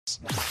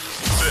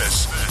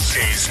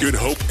Good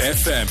Hope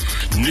FM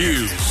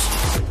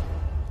News.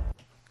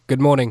 Good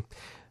morning.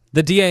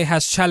 The DA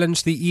has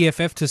challenged the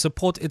EFF to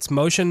support its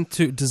motion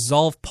to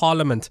dissolve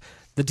Parliament.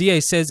 The DA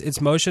says its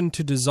motion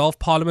to dissolve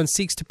Parliament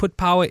seeks to put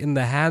power in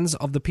the hands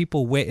of the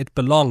people where it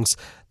belongs.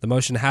 The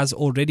motion has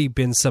already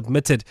been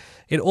submitted.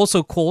 It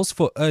also calls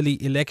for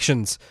early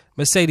elections.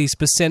 Mercedes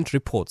Percent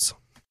reports.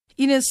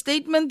 In a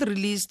statement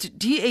released,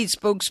 DA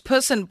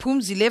spokesperson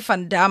Phumzile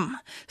van Dam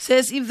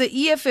says if the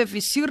EFF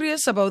is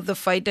serious about the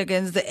fight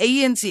against the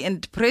ANC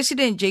and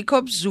President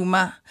Jacob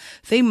Zuma,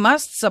 they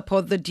must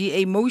support the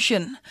DA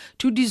motion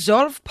to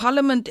dissolve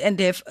Parliament and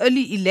have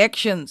early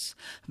elections.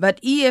 But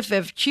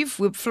EFF Chief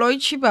Whip Floyd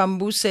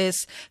Shivambu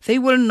says they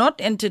will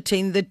not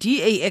entertain the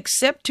DA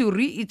except to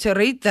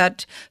reiterate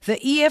that the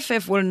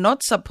EFF will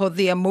not support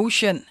their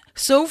motion.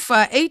 So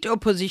far, 8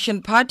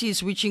 opposition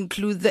parties, which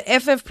include the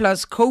FF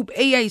Plus, COPE,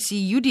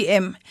 AIC,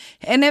 UDM,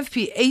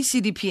 NFP,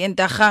 ACDP and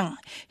Dagang,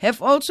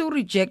 have also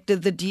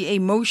rejected the DA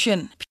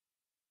motion.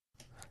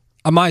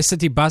 A My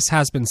City bus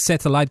has been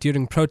set alight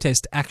during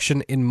protest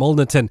action in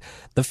Milnerton.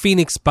 The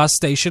Phoenix bus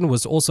station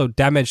was also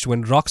damaged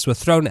when rocks were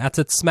thrown at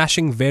it,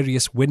 smashing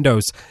various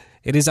windows.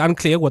 It is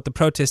unclear what the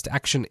protest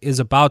action is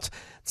about.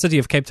 City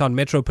of Cape Town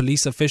Metro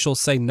Police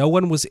officials say no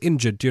one was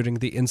injured during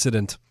the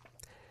incident.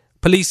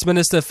 Police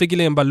Minister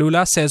Fikile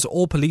Mbalula says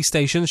all police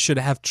stations should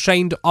have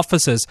trained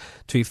officers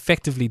to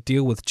effectively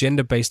deal with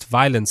gender-based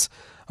violence.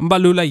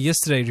 Mbalula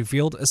yesterday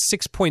revealed a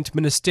 6-point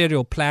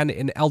ministerial plan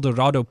in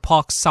Eldorado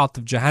Park, south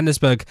of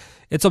Johannesburg.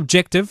 Its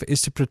objective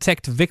is to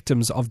protect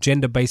victims of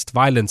gender-based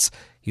violence.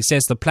 He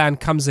says the plan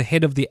comes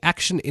ahead of the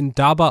action in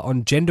Daba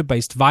on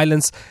gender-based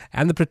violence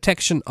and the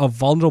protection of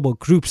vulnerable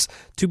groups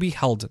to be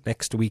held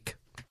next week.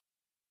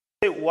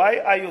 Why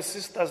are your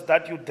sisters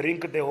that you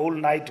drink the whole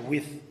night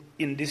with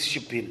in this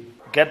shipping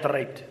get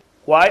raped?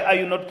 Why are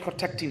you not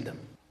protecting them?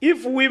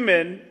 If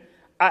women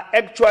are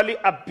actually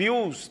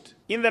abused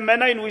in the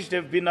manner in which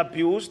they've been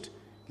abused,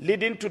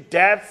 leading to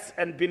deaths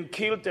and being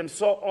killed and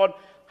so on,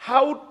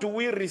 how do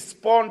we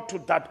respond to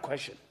that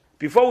question?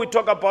 Before we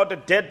talk about a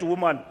dead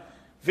woman,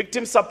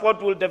 victim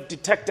support will have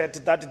detected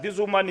that this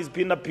woman is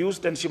being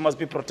abused and she must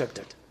be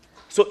protected.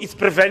 So it's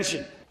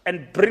prevention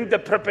and bring the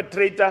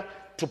perpetrator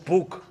to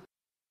book.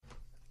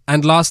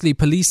 And lastly,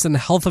 police and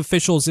health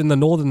officials in the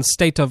northern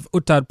state of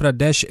Uttar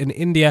Pradesh in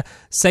India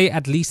say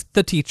at least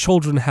 30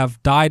 children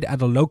have died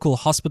at a local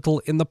hospital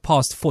in the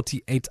past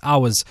 48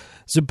 hours.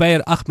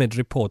 Zubair Ahmed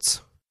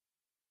reports.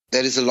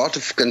 There is a lot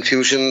of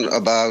confusion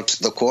about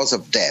the cause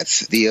of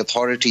death. The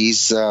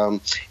authorities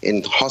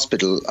in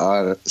hospital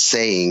are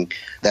saying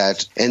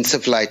that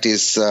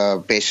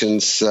encephalitis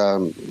patients,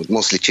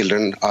 mostly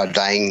children, are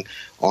dying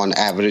on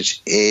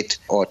average 8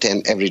 or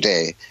 10 every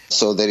day.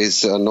 So there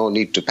is no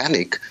need to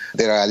panic.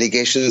 There are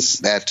allegations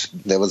that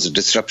there was a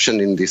disruption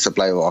in the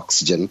supply of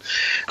oxygen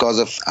because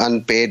of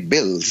unpaid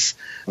bills,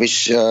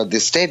 which the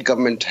state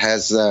government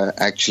has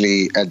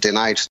actually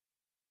denied.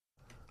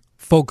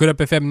 For Good Hope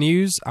FM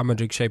News, I'm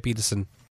Adrik Shea Peterson.